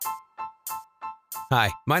Hi,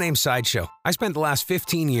 my name's Sideshow. I spent the last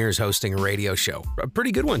 15 years hosting a radio show. A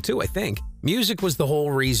pretty good one, too, I think. Music was the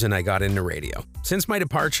whole reason I got into radio. Since my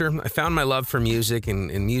departure, I found my love for music and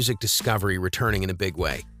music discovery returning in a big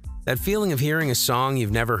way. That feeling of hearing a song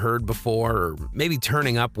you've never heard before, or maybe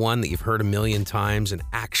turning up one that you've heard a million times and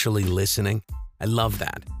actually listening. I love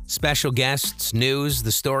that. Special guests, news,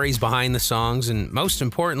 the stories behind the songs, and most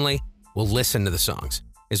importantly, we'll listen to the songs.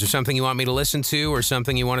 Is there something you want me to listen to or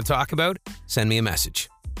something you want to talk about? Send me a message.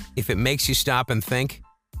 If it makes you stop and think,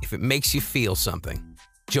 if it makes you feel something,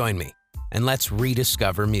 join me and let's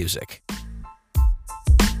rediscover music.